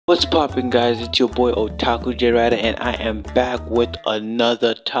What's poppin', guys? It's your boy Otaku-J and I am back with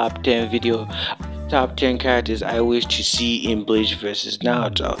another top 10 video. Top 10 characters I wish to see in Bleach versus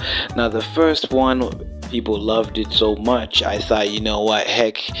Naruto. Now the first one, people loved it so much, I thought, you know what,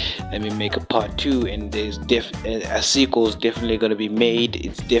 heck, let me make a part 2, and there's a sequel is definitely going to be made.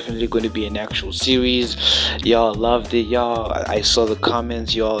 It's definitely going to be an actual series. Y'all loved it, y'all. I saw the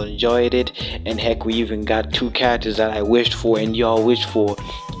comments, y'all enjoyed it, and heck, we even got 2 characters that I wished for and y'all wished for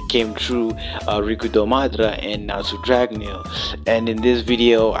came true, Rikudo Madara and Natsu Dragneel. And in this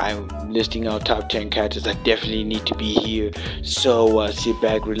video I'm listing out top 10 characters that definitely need to be here. So sit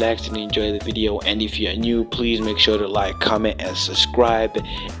back, relax, and enjoy the video. And if you're new, please make sure to like, comment, and subscribe,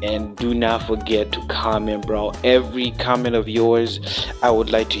 and do not forget to comment, bro. Every comment of yours, I would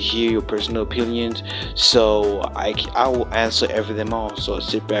like to hear your personal opinions, so I will answer every them all. So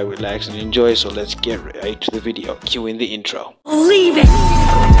sit back, relax, and enjoy. So let's get right to the video. Cue in the intro. Leave it.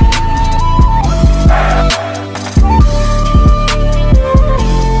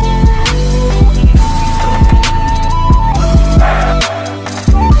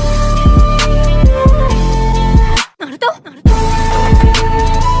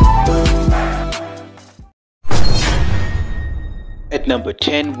 At number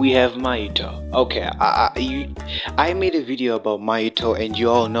 10, we have Mahito. Okay, I made a video about Mahito, and you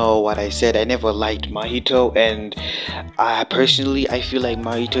all know what I said. I never liked Mahito, and personally, I feel like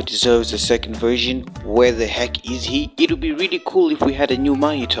Mahito deserves a second version. Where the heck is he? It would be really cool if we had a new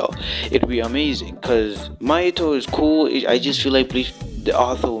Mahito. It would be amazing, because Mahito is cool. I just feel like the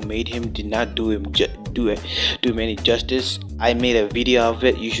author who made him did not do him any justice. I made a video of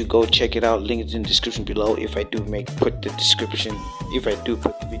it. You should go check it out. Link is in the description below if I do put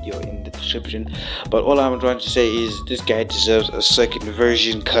the video in the description. But all I'm trying to say is this guy deserves a second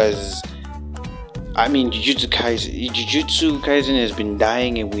version, because I mean, Jujutsu Kaisen has been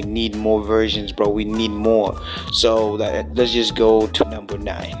dying, and we need more versions, bro. We need more. So let's just go to number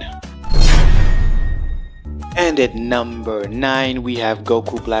 9. And at number 9, we have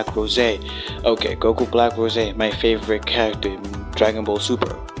Goku Black Rose. Okay, Goku Black Rose, my favorite character in Dragon Ball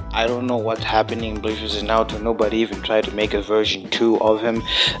Super. I don't know what's happening in Bleach vs Naruto. Nobody even tried to make a version 2 of him.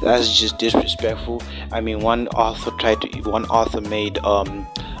 That's just disrespectful. I mean, one author made a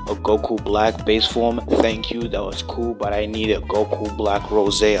Goku Black base form. Thank you, that was cool, but I need a Goku Black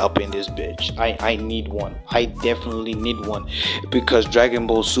Rose up in this bitch. I need one. I definitely need one, because Dragon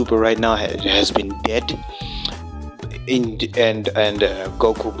Ball Super right now has been dead. And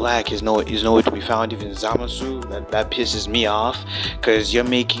Goku Black is nowhere to be found. Even Zamasu, that pisses me off, because you're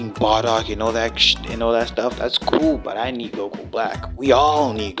making Bardock and all that stuff. That's cool, but I need Goku Black. We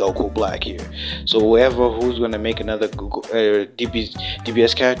all need Goku Black here. So who's gonna make another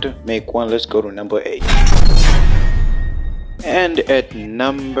DBS character, make one. Let's go to number 8. And at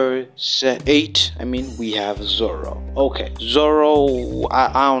number 8, we have Zoro. Okay, Zoro,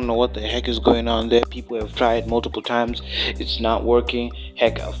 I don't know what the heck is going on there. People have tried multiple times. It's not working.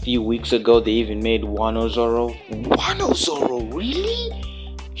 Heck, a few weeks ago, they even made Wano Zoro. Wano Zoro, really?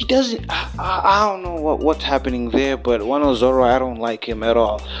 He doesn't. I don't know what's happening there, but Wano Zoro, I don't like him at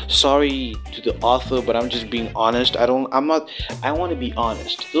all. Sorry to the author, but I'm just being honest. I want to be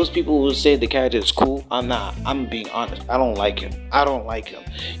honest. Those people who say the character is cool, I'm not. I'm being honest. I don't like him.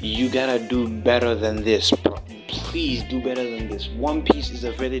 You gotta do better than this, bro. Please do better than this. One Piece is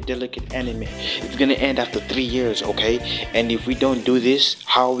a very delicate anime. It's gonna end after 3 years, okay? And if we don't do this,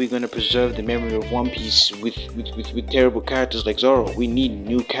 how are we gonna preserve the memory of One Piece with terrible characters like Zoro? We need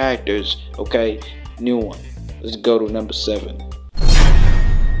new characters, okay? New one. Let's go to number 7.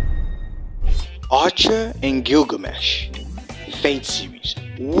 Archer and Gilgamesh, Fate series.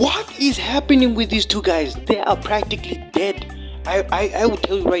 What is happening with these two guys? They are practically dead. I will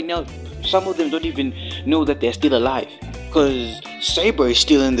tell you right now, some of them don't even know that they're still alive, because Saber is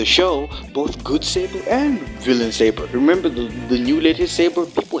still in the show, both good Saber and villain Saber. Remember the new latest Saber?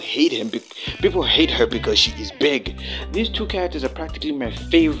 People hate him. People hate her because she is big. These two characters are practically my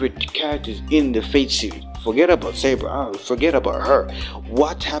favorite characters in the Fate series. Forget about Saber. Forget about her.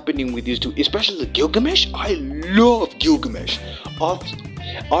 What's happening with these two? Especially Gilgamesh. I love Gilgamesh.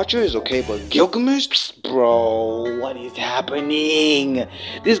 Archer is okay, but Gilgamesh, bro, what is happening?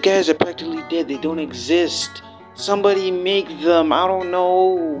 These guys are practically dead. They don't exist. Somebody make them. I don't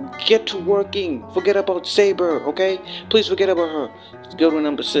know. Get to working. Forget about Saber, okay? Please forget about her. Let's go to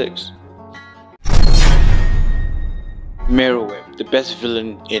number 6. Meruem, the best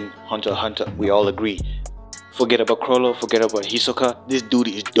villain in Hunter x Hunter. We all agree. Forget about Krollo, forget about Hisoka. This dude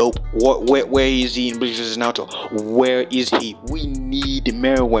is dope. Where is he in Bleach vs Naruto? Where is he? We need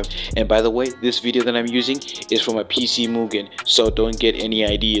Meruem. And by the way, this video that I'm using is from a PC Mugen, so don't get any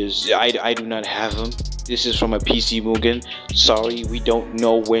ideas. I do not have him. This is from a PC Mugen. Sorry, we don't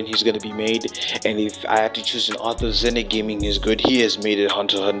know when he's gonna be made. And if I had to choose an author, Zenet Gaming is good. He has made it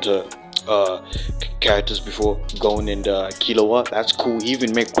Hunter x Hunter characters before, Gon and Killua. That's cool. He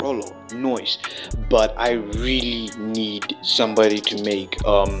even make Krollo noise. But I really need somebody to make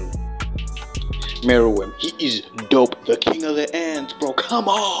Meruem. He is dope. The king of the ants, bro. Come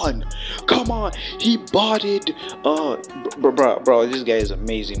on. He bodied bro, this guy is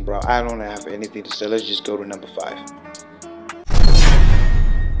amazing, bro. I don't have anything to say. Let's just go to number 5.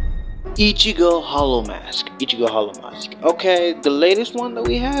 Ichigo Hollow Mask. Okay, the latest one that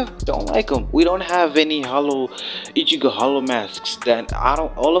we have, don't like them. We don't have any Ichigo Hollow Masks. That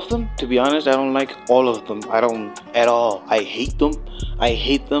all of them, to be honest, I don't like all of them. I don't at all. I hate them.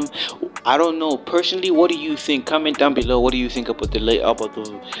 I don't know personally. What do you think? Comment down below. What do you think about the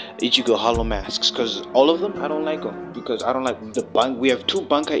Ichigo Hollow Masks? Because all of them, I don't like them. Because I don't like the bank. We have 2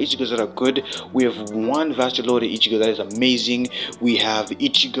 Bankai Ichigos that are good. We have 1 Vascular Ichigo that is amazing. We have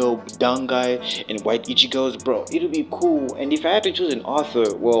Ichigo Dangai and White Ichigos, bro. It'll be cool. And if I had to choose an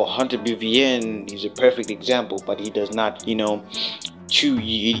author, well, Hunter BVN is a perfect example, but he does not, he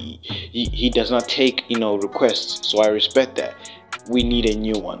does not take, requests. So I respect that. We need a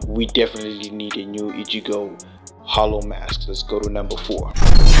new one. We definitely need a new Ichigo Hollow Mask. Let's go to number 4.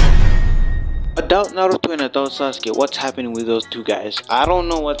 Adult Naruto and Adult Sasuke. What's happening with those 2 guys? I don't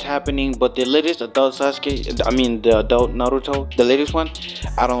know what's happening, but the latest Adult Sasuke, the Adult Naruto, the latest one,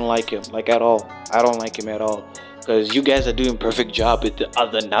 I don't like him, like at all. I don't like him at all. Because you guys are doing a perfect job with the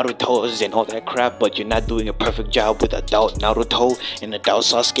other Narutos and all that crap, but you're not doing a perfect job with Adult Naruto and Adult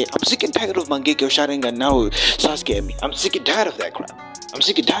Sasuke. I'm sick and tired of Mangekyo shouting at Naruto Sasuke at me. I'm sick and tired of that crap. I'm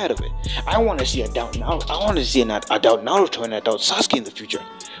sick and tired of it. I want to see Adult Naruto. I want to see an Adult Naruto and Adult Sasuke in the future.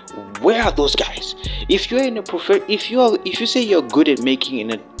 Where are those guys? If you're in a if you say you're good at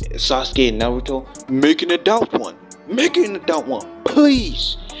making a Sasuke and Naruto, make an adult one. Make an adult one,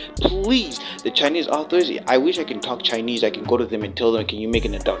 please. The Chinese authors, I wish I can talk Chinese. I can go to them and tell them, can you make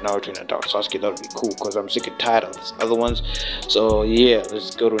an adult Naruto and adult Sasuke? That would be cool, because I'm sick and tired of these other ones. So yeah,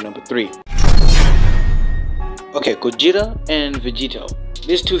 let's go to number 3. Okay, Gogeta and Vegito.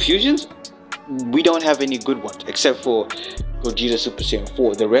 These 2 fusions, we don't have any good ones except for Gogeta Super Saiyan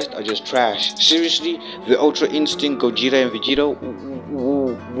 4. The rest are just trash. Seriously, the Ultra Instinct Gogeta and Vegito,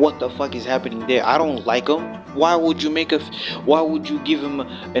 what the fuck is happening there? I don't like them. Why would you give him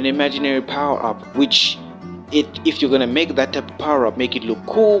an imaginary power up? Which, if you're gonna make that type of power up, make it look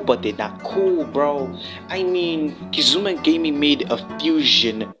cool, but they're not cool, bro. I mean, Kizuma Gaming made a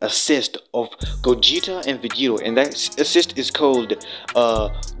fusion assist of Gogeta and Vegito, and that assist is called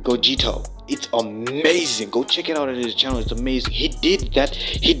Gogito. It's amazing. Go check it out on his channel. It's amazing. He did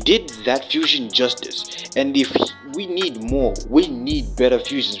that fusion justice. And if we need more, we need better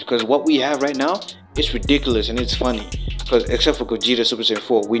fusions, because what we have right now, it's ridiculous and it's funny. Because except for Gogeta Super Saiyan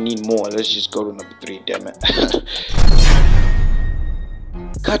 4, we need more. Let's just go to number 3, damn it.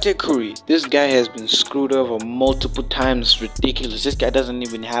 Katakuri, this guy has been screwed over multiple times. Ridiculous. This guy doesn't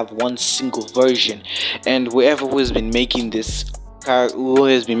even have 1 single version, and whoever has been making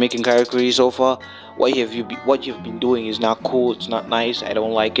Katakuri so far, what you've been doing is not cool. It's not nice. I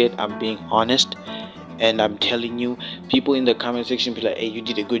don't like it. I'm being honest, and I'm telling you, people in the comment section be like, hey, you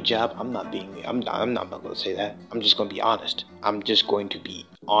did a good job. I'm not gonna say that. I'm just gonna be honest. I'm just going to be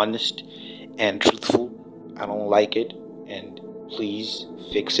honest and truthful. I don't like it, and please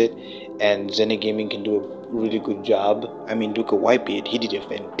fix it. And Zenet Gaming can do a really good job. I mean, Duka Whitebeard, he did a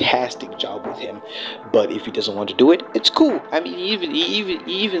fantastic job with him. But if he doesn't want to do it, it's cool. I mean, he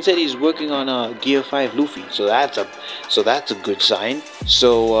even said he's working on Gear 5 Luffy, so that's a good sign.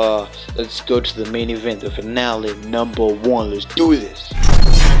 So let's go to the main event, the finale, number 1. Let's do this.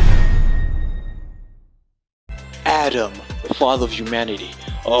 Adam, the father of humanity.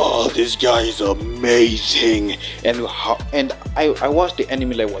 Oh, this guy is amazing. And I watched the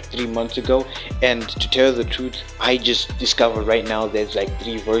anime like 3 months ago, and to tell the truth, I just discovered right now there's like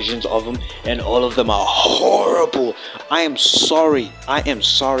 3 versions of him, and all of them are horrible. I am sorry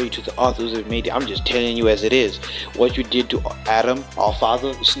to the authors that made it. I'm just telling you as it is. What you did to Adam, our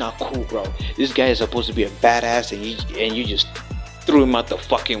father, it's not cool, bro. This guy is supposed to be a badass, and you just threw him out the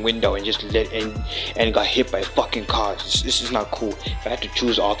fucking window and just and got hit by fucking cars. This is not cool. If I had to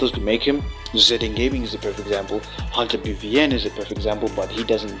choose authors to make him, Zedin Gaming is a perfect example. Hunter BVN is a perfect example, but he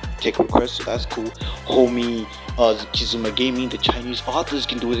doesn't take requests, so that's cool. Homie Kizuma Gaming, the Chinese authors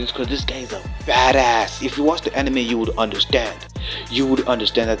can do this because this guy is a badass. If you watch the anime, you would understand. You would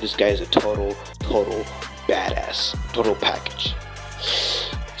understand that this guy is a total badass, total package.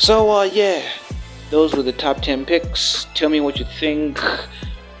 So yeah, those were the top 10 picks. Tell me what you think.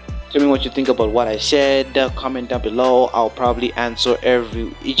 Tell me what you think about what I said. Comment down below. I'll probably answer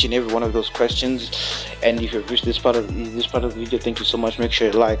each and every one of those questions. And if you've reached this part of the video, thank you so much. Make sure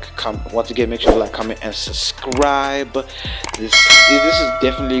you like, comment. Once again, make sure you like, comment, and subscribe. This is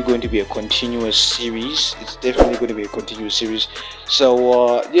definitely going to be a continuous series. It's definitely going to be a continuous series.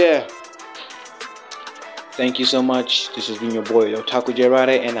 So yeah. Thank you so much. This has been your boy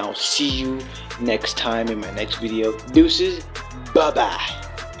Otaku-J, and I'll see you next time in my next video. Deuces. Bye bye.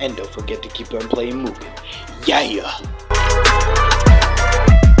 And don't forget to keep on playing moving. Yeah.